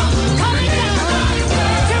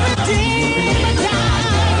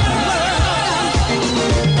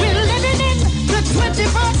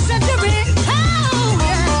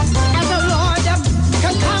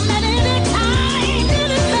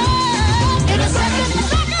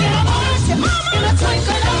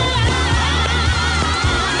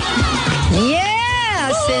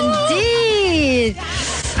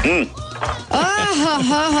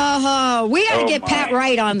 We got to get Pat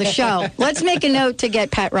Wright on the show. Let's make a note to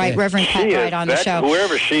get Pat Wright, Reverend Pat Wright on the show.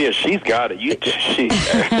 Whoever she is, she's got it.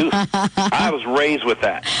 I was raised with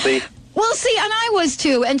that. See? Well, see, and I was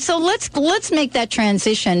too. And so let's make that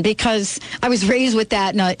transition, because I was raised with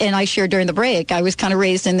that, and I shared during the break. I was kind of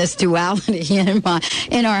raised in this duality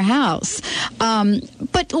in our house.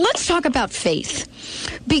 But let's talk about faith,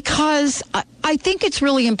 because I think it's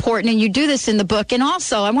really important, and you do this in the book, and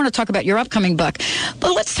also I want to talk about your upcoming book.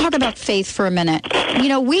 But let's talk about faith for a minute. You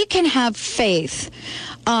know, we can have faith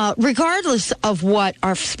regardless of what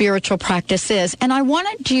our spiritual practice is. And I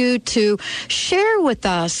wanted you to share with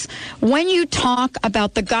us, when you talk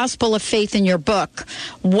about the gospel of faith in your book,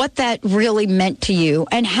 what that really meant to you,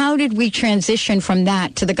 and how did we transition from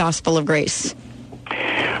that to the gospel of grace?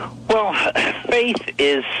 Well, faith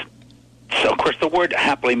is, so of course, the word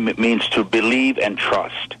happily means to believe and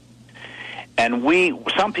trust. And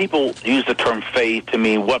some people use the term faith to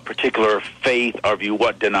mean what particular faith are you,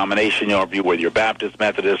 what denomination are you, whether you're Baptist,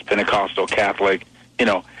 Methodist, Pentecostal, Catholic,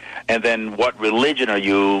 and then what religion are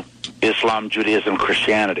you, Islam, Judaism,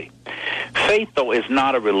 Christianity. Faith, though, is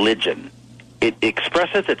not a religion. It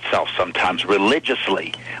expresses itself sometimes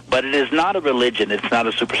religiously, but it is not a religion. It's not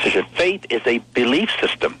a superstition. Faith is a belief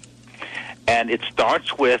system. And it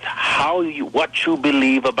starts with what you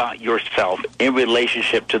believe about yourself in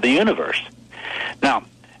relationship to the universe. Now,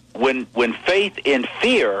 when faith in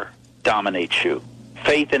fear dominates you,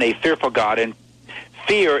 faith in a fearful God, and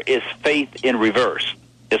fear is faith in reverse.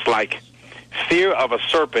 It's like fear of a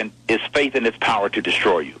serpent is faith in its power to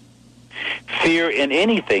destroy you. Fear in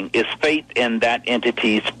anything is faith in that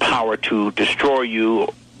entity's power to destroy you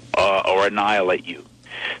or annihilate you.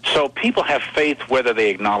 So people have faith whether they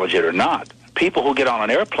acknowledge it or not. People who get on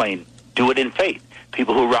an airplane do it in faith.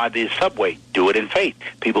 People who ride the subway do it in faith.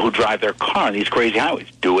 People who drive their car on these crazy highways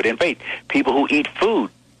do it in faith. People who eat food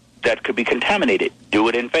that could be contaminated do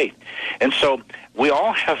it in faith. And so we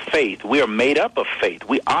all have faith. We are made up of faith.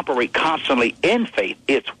 We operate constantly in faith.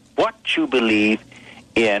 It's what you believe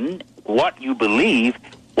in, what you believe,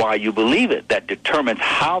 why you believe it, that determines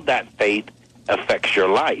how that faith affects your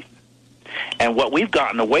life. And what we've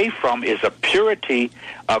gotten away from is a purity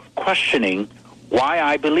of questioning why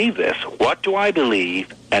I believe this. What do I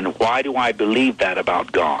believe, and why do I believe that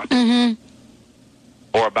about God? Mm-hmm.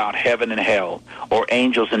 Or about heaven and hell, or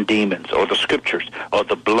angels and demons, or the scriptures, or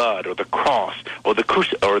the blood, or the cross, or the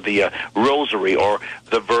rosary, or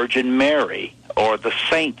the Virgin Mary, or the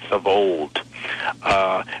saints of old.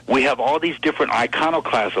 We have all these different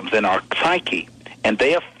iconoclasms in our psyche, and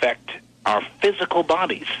they affect our physical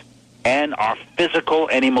bodies and our physical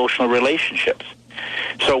and emotional relationships.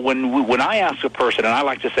 So when I ask a person, and I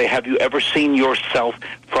like to say, have you ever seen yourself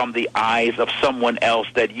from the eyes of someone else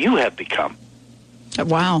that you have become?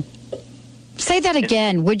 Wow. Say that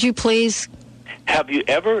again, would you please? Have you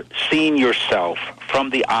ever seen yourself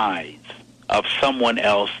from the eyes of someone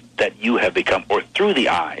else that you have become, or through the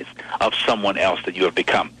eyes of someone else that you have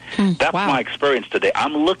become? That's my experience today.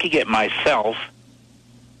 I'm looking at myself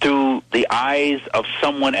through the eyes of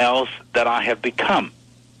someone else that I have become,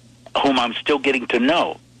 whom I'm still getting to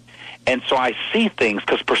know. And so I see things,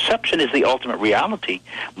 because perception is the ultimate reality,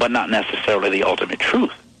 but not necessarily the ultimate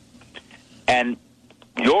truth. And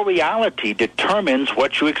your reality determines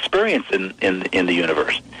what you experience in the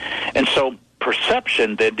universe. And so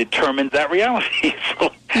perception then determines that reality.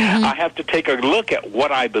 So I have to take a look at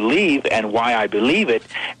what I believe and why I believe it,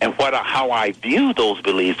 and how I view those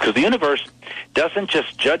beliefs, because the universe doesn't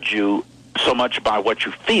just judge you so much by what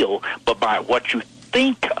you feel, but by what you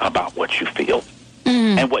think about what you feel,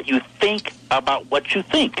 and what you think about what you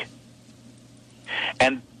think.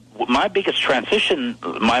 And my biggest transition,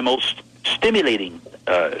 my most stimulating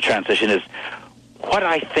transition is what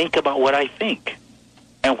I think about what I think,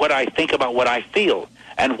 and what I think about what I feel,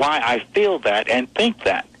 and why I feel that and think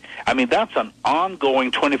that. I mean, that's an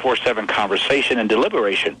ongoing 24/7 conversation and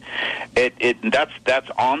deliberation. That's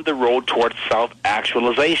on the road towards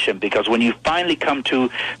self-actualization, because when you finally come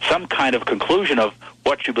to some kind of conclusion of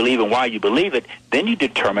what you believe and why you believe it, then you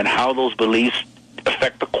determine how those beliefs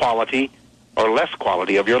affect the quality or less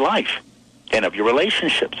quality of your life and of your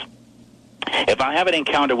relationships. If I have an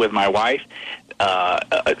encounter with my wife,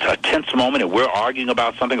 a tense moment, and we're arguing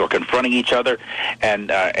about something or confronting each other,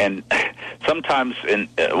 and sometimes in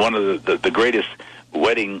one of the greatest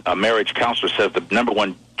wedding marriage counselors says the number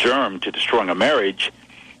one germ to destroying a marriage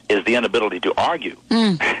is the inability to argue.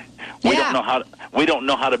 We don't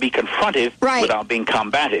know how to be confrontive without being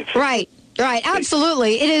combative. Right. Right,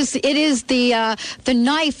 absolutely. It is the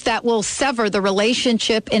knife that will sever the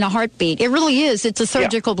relationship in a heartbeat. It really is. It's a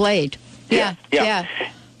surgical blade. Yeah.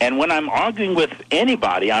 And when I'm arguing with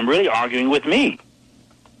anybody, I'm really arguing with me.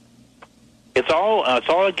 It's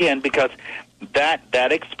all again because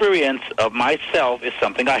that experience of myself is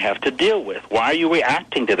something I have to deal with. Why are you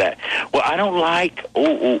reacting to that? Well, I don't like.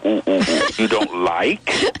 You don't like?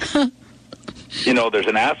 You know, there's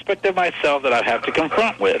an aspect of myself that I have to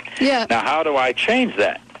confront with. Yeah. Now, how do I change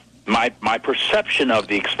that? My perception of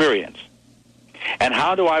the experience. And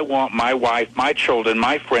how do I want my wife, my children,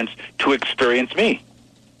 my friends to experience me?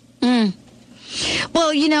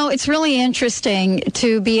 Well, you know, it's really interesting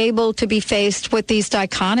to be able to be faced with these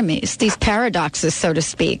dichotomies, these paradoxes, so to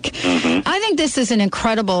speak. I think this is an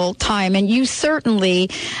incredible time, and you certainly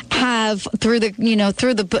have, through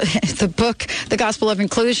the book, The Gospel of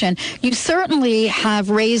Inclusion, you certainly have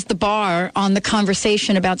raised the bar on the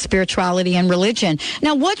conversation about spirituality and religion.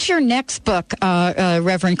 Now, what's your next book,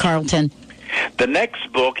 Reverend Carlton? The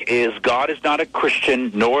next book is God is not a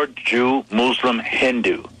Christian, nor Jew, Muslim,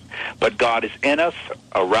 Hindu. But God is in us,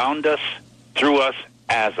 around us, through us,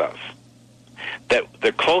 as us. That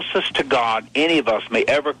the closest to God any of us may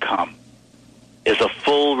ever come is a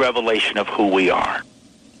full revelation of who we are.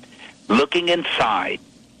 Looking inside,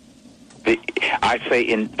 I say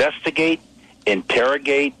investigate,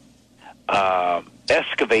 interrogate,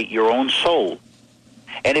 excavate your own soul.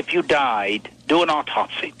 And if you died, do an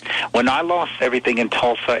autopsy. When I lost everything in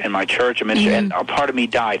Tulsa and my church and a part of me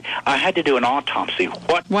died, I had to do an autopsy.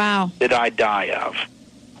 What did I die of?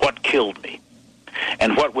 What killed me?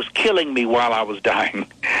 And what was killing me while I was dying?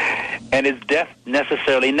 And is death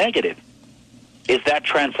necessarily negative? Is that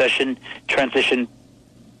transition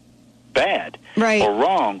bad or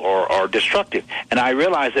wrong or destructive? And I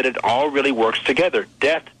realized that it all really works together.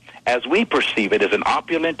 Death, as we perceive it, is an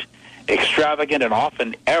opulent, extravagant, and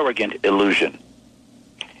often arrogant illusion.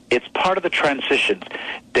 It's part of the transitions.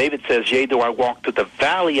 David says, yea, though I walk through the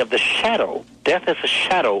valley of the shadow. Death is a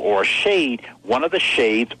shadow or a shade, one of the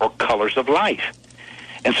shades or colors of life.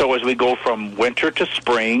 And so as we go from winter to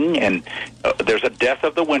spring, and there's a death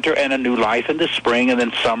of the winter and a new life in the spring, and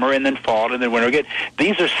then summer, and then fall, and then winter again.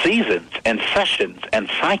 These are seasons and sessions and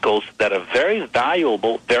cycles that are very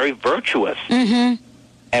valuable, very virtuous.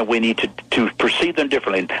 And we need to perceive them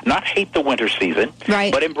differently. Not hate the winter season,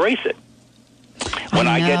 but embrace it. When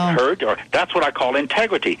I get hurt, or that's what I call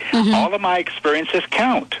integrity. All of my experiences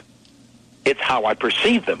count. It's how I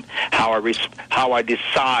perceive them, how I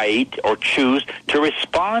decide or choose to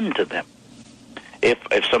respond to them.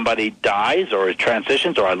 If somebody dies or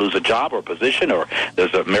transitions, or I lose a job or position, or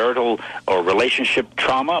there's a marital or relationship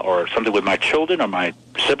trauma, or something with my children or my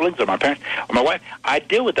siblings or my parents or my wife, I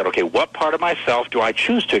deal with that. Okay, what part of myself do I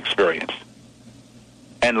choose to experience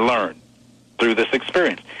and learn through this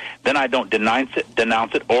experience? Then I don't denounce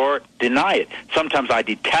it, or deny it. Sometimes I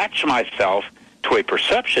detach myself to a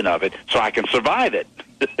perception of it so I can survive it.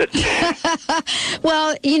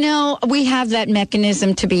 Well, you know, we have that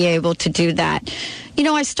mechanism to be able to do that. You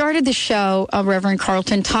know, I started the show, Reverend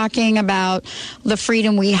Carlton, talking about the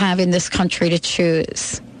freedom we have in this country to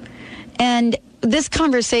choose. And this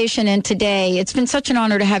conversation and today, it's been such an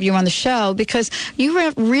honor to have you on the show, because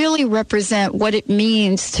you really represent what it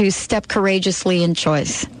means to step courageously in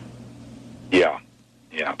choice.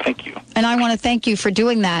 Yeah, thank you. And I want to thank you for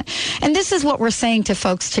doing that. And this is what we're saying to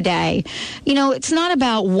folks today. You know, it's not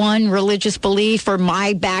about one religious belief or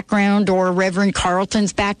my background or Reverend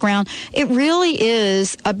Carlton's background. It really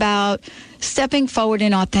is about stepping forward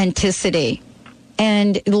in authenticity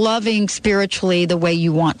and loving spiritually the way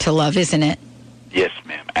you want to love, isn't it? Yes,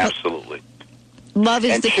 ma'am, absolutely. Love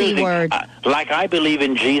is and the choosing, key word. Like I believe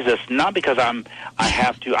in Jesus, not because I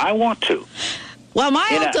have to, I want to. Well,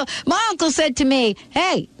 my uncle said to me,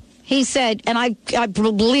 hey, he said, and I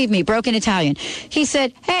believe me, broken Italian. He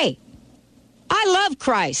said, hey, I love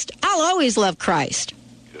Christ. I'll always love Christ.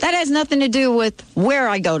 That has nothing to do with where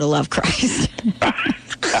I go to love Christ.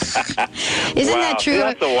 Isn't that true?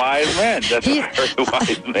 That's a wise man. That's a very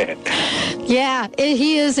wise man. Yeah,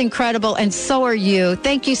 he is incredible, and so are you.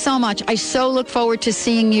 Thank you so much. I so look forward to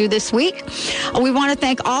seeing you this week. We want to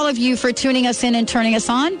thank all of you for tuning us in and turning us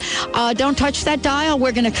on. Don't touch that dial.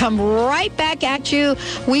 We're going to come right back at you.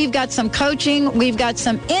 We've got some coaching. We've got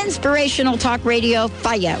some inspirational talk radio.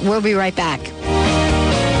 We'll be right back.